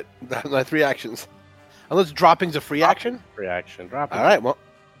 That's it. My 3 actions. Unless dropping's a free action? Reaction. Drop it. All right, well,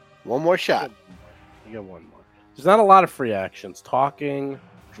 one more shot. You get one more. There's not a lot of free actions. Talking,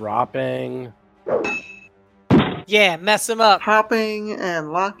 dropping. Yeah, mess him up. Hopping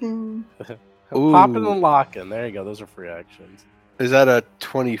and locking. Ooh. Popping and locking. There you go. Those are free actions. Is that a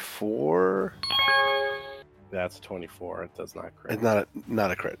 24? That's 24. It does not crit. It's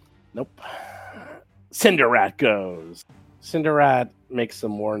not a crit. Nope. Cinderrat goes. Cinderrat makes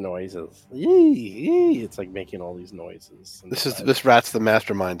some more noises. Yee. It's like making all these noises. This rat's the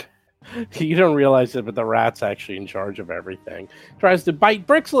mastermind. You don't realize it, but the rat's actually in charge of everything. Tries to bite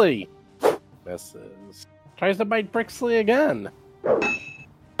Brixley. Misses. Tries to bite Brixley again.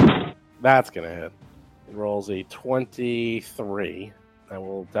 That's gonna hit. It rolls a 23. That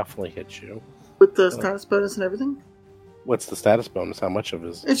will definitely hit you. With the status bonus and everything? What's the status bonus? How much of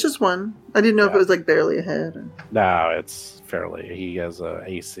his? It's just one. I didn't know if it was like barely ahead. Or... No, it's fairly. He has a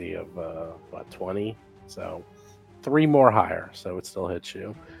AC of 20, so 3 more higher, so it still hits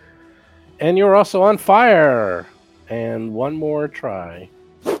you. And you're also on fire. And 1 more try,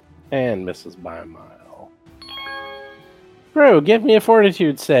 and misses by a mile. Brew, give me a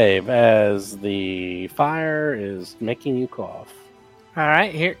fortitude save as the fire is making you cough. All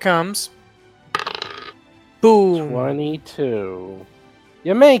right, here it comes. Boom. 22.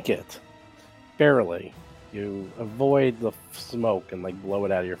 You make it. Barely. You avoid the smoke and like blow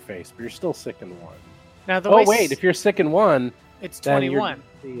it out of your face, but you're still sick in 1. Now the Oh way wait, if you're sick in 1, it's then your 21.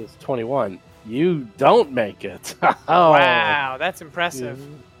 DC is 21. You don't make it. Oh, Wow, that's impressive.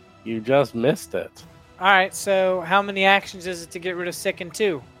 You just missed it. All right, so how many actions is it to get rid of sick in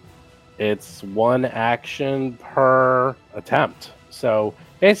 2? It's 1 action per attempt. So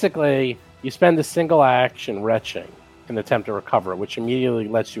basically, you spend a single action retching an attempt to recover, which immediately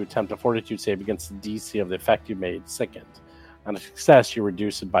lets you attempt a fortitude save against the DC of the effect you made sickened. On a success, you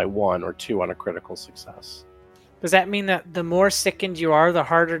reduce it by 1 or 2 on a critical success. Does that mean that the more sickened you are, the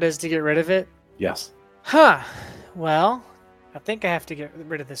harder it is to get rid of it? Yes. Huh. Well, I think I have to get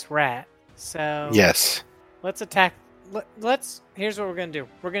rid of this rat. So Yes. let's attack. Here's what we're going to do.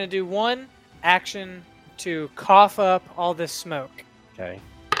 We're going to do 1 action to cough up all this smoke. Okay.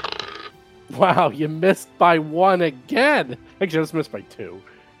 Wow, you missed by 1 again. Actually, I just missed by 2.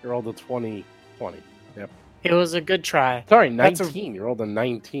 You rolled a 20. Yep. It was a good try. Sorry, That's 19. You rolled a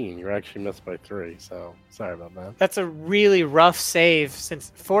 19. You actually missed by 3, so sorry about that. That's a really rough save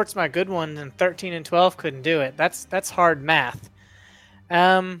since Fort's my good one and 13 and 12 couldn't do it. That's hard math.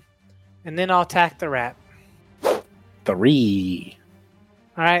 And then I'll attack the rat. 3.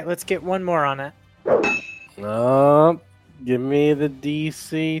 All right, let's get 1 more on it. Give me the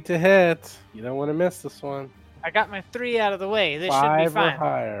DC to hit. You don't want to miss this one. I got my 3 out of the way. This 5 should be or fine.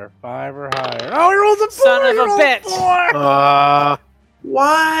 higher. 5 or higher. Oh, he rolls a 4! Son of He a rolled bitch. 4!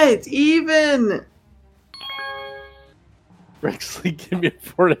 What? Even? Brixley, give me a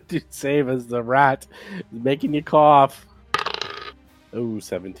fortitude save as the rat is making you cough. Oh,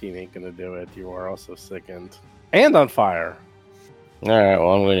 17 ain't gonna do it. You are also sickened. And on fire. All right,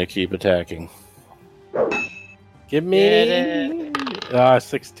 well, I'm going to keep attacking. Give me Get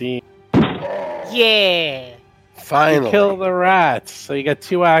 16. Yeah. Finally. You kill the rats. So you got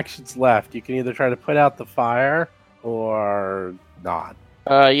 2 actions left. You can either try to put out the fire or not.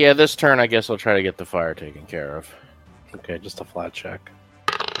 Yeah, this turn I guess I'll try to get the fire taken care of. Okay, just a flat check.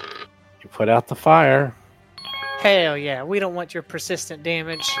 You put out the fire. Hell yeah. We don't want your persistent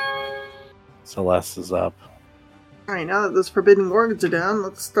damage. Celeste is up. Alright, now that those forbidden organs are down,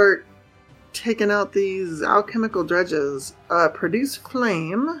 let's start taking out these alchemical dredges. Produce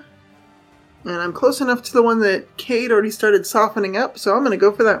flame. And I'm close enough to the one that Cade already started softening up, so I'm going to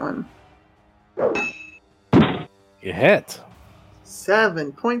go for that one. You hit.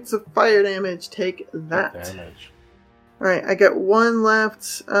 7 points of fire damage. Take that. Damage. Alright, I got 1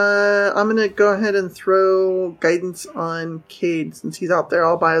 left. I'm going to go ahead and throw guidance on Cade since he's out there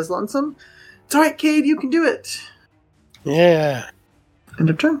all by his lonesome. It's alright, Cade, you can do it. Yeah. End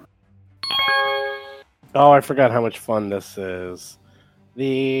of turn. Oh, I forgot how much fun this is.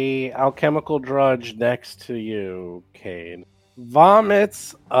 The alchemical drudge next to you, Cade,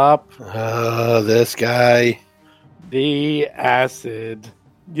 vomits up This guy. the acid.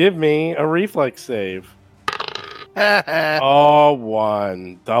 Give me a reflex save. Oh,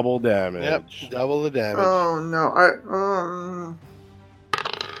 1. Double damage. Yep, double the damage. Oh no,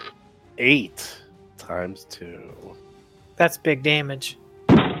 8 times 2. That's big damage.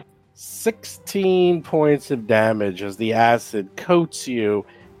 16 points of damage as the acid coats you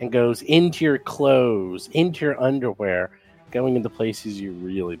and goes into your clothes, into your underwear, going into places you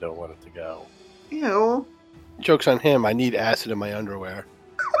really don't want it to go. ew. Joke's on him. I need acid in my underwear.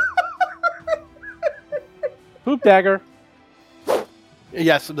 Poop dagger.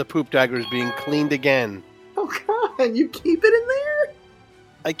 Yes, the poop dagger is being cleaned again. Oh god, you keep it in there?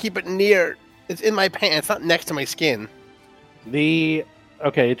 I keep it near. It's in my pants. It's not next to my skin.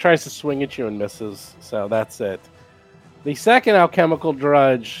 Okay, it tries to swing at you and misses, so that's it. The second alchemical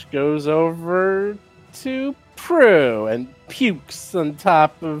drudge goes over to Prue and pukes on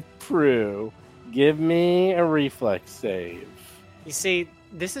top of Prue. Give me a reflex save. You see,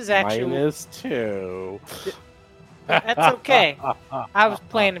 this is actually... -2. That's okay. I was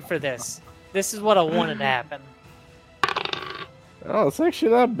planning for this. This is what I wanted to happen. Oh, it's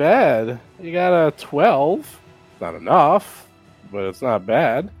actually not bad. You got a 12. Not enough, but it's not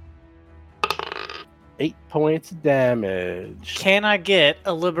bad. 8 points of damage. Can I get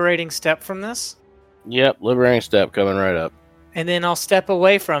a liberating step from this? Yep, liberating step coming right up. And then I'll step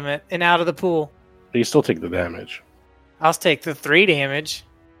away from it and out of the pool. But you still take the damage. I'll take the 3 damage.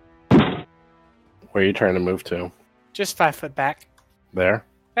 Where are you trying to move to? Just 5 foot back. There?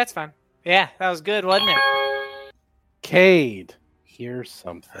 That's fine. Yeah, that was good, wasn't it? Cade, here's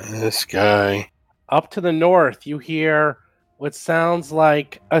something. This guy. Up to the north, you hear what sounds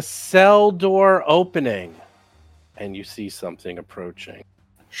like a cell door opening. And you see something approaching.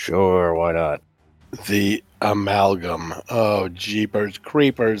 Sure, why not? The amalgam. Oh, jeepers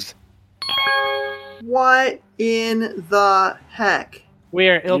creepers. What in the heck? We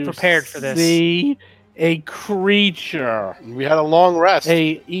are ill-prepared for this. See a creature. We had a long rest.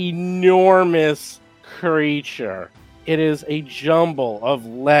 A enormous creature. It is a jumble of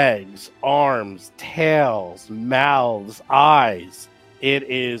legs, arms, tails, mouths, eyes. It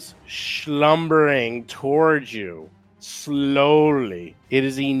is slumbering towards you slowly. It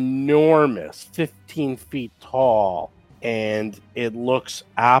is enormous, 15 feet tall, and it looks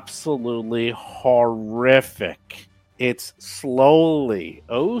absolutely horrific. It's slowly,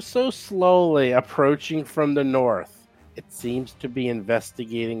 oh so slowly, approaching from the north. It seems to be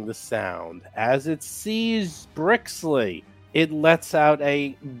investigating the sound. As it sees Brixley, it lets out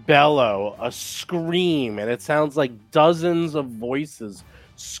a bellow, a scream, and it sounds like dozens of voices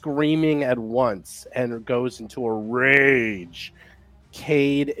screaming at once, and it goes into a rage.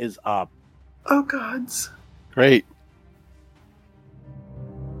 Cade is up. Oh gods. Great.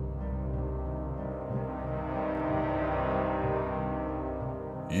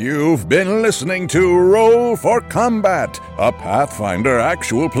 You've been listening to Roll for Combat, a Pathfinder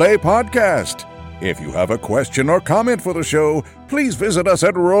actual play podcast. If you have a question or comment for the show, please visit us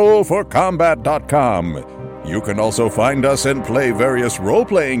at rollforcombat.com. You can also find us and play various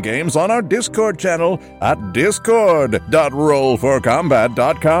role-playing games on our Discord channel at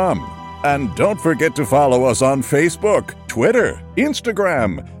discord.rollforcombat.com. And don't forget to follow us on Facebook, Twitter,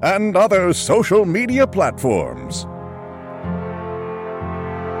 Instagram, and other social media platforms.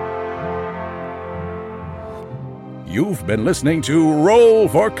 You've been listening to Roll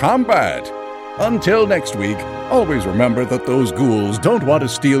for Combat. Until next week, always remember that those ghouls don't want to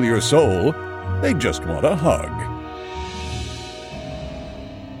steal your soul. They just want a hug.